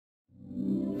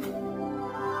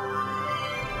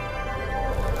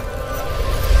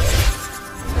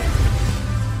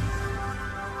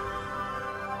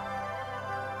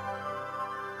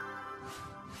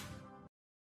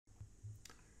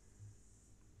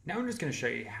Now I'm just going to show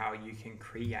you how you can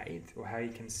create or how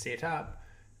you can set up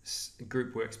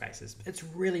group workspaces. It's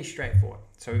really straightforward,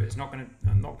 so it's not going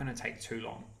to take too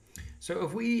long. So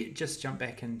if we just jump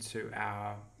back into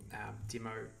our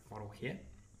demo model here,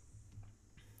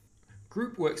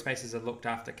 group workspaces are looked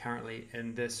after currently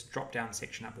in this drop down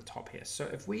section up the top here. So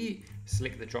if we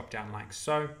select the drop down like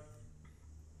so,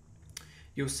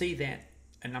 you'll see that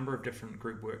a number of different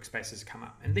group workspaces come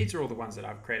up, and these are all the ones that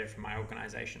I've created for my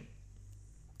organization.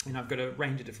 And I've got a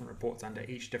range of different reports under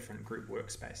each different group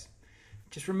workspace.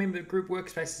 Just remember, group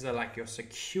workspaces are like your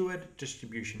secured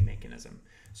distribution mechanism.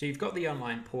 So you've got the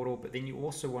online portal, but then you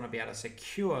also want to be able to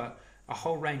secure a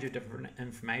whole range of different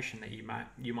information that you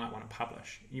might want to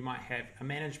publish. You might have a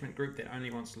management group that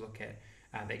only wants to look at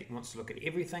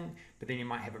everything, but then you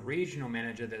might have a regional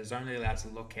manager that is only allowed to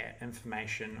look at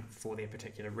information for their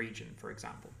particular region, for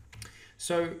example.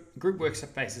 So group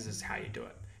workspaces is how you do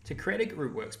it. To create a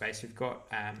group workspace, you've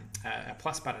got a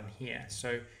plus button here.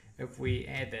 So if we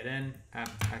add that in,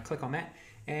 click on that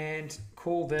and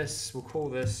we'll call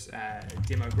this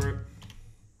demo group.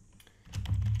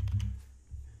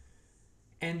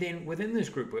 And then within this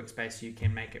group workspace, you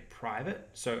can make it private,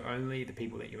 so only the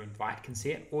people that you invite can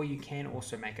see it, or you can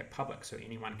also make it public, so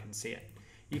anyone can see it.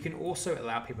 You can also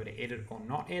allow people to edit or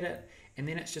not edit, and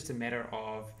then it's just a matter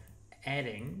of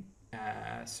adding.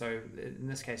 So in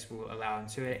this case, we'll allow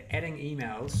into it adding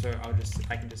emails. So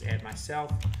I can just add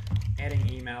myself, adding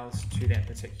emails to that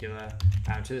particular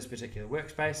to this particular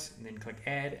workspace, and then click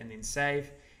add, and then save.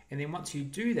 And then once you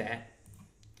do that,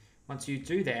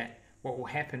 what will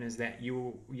happen is that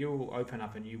you will open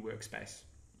up a new workspace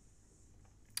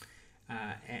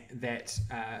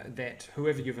that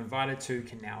whoever you've invited to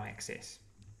can now access.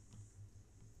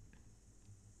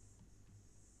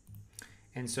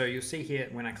 And so you'll see here,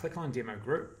 when I click on demo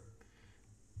group,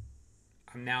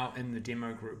 I'm now in the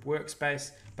demo group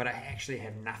workspace, but I actually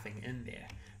have nothing in there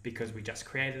because we just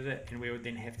created it, and we would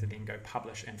then have to go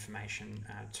publish information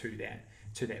to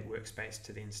that workspace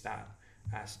to then start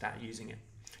using it.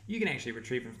 You can actually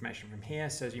retrieve information from here,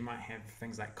 so you might have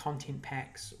things like content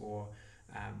packs, or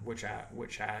which are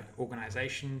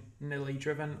organizationally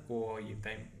driven, or you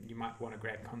might want to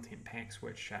grab content packs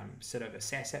which sit over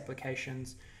SaaS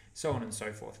applications, so on and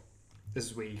so forth. This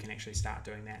is where you can actually start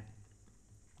doing that.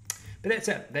 But that's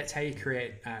it. That's how you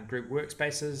create group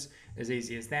workspaces. As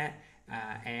easy as that,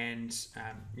 and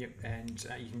you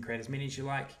can create as many as you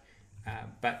like.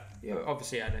 But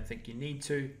obviously, I don't think you need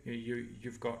to.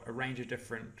 You've got a range of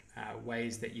different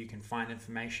ways that you can find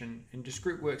information, and just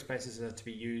group workspaces are to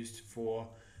be used for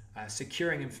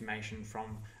securing information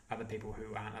from other people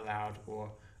who aren't allowed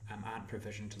or aren't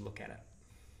provisioned to look at it.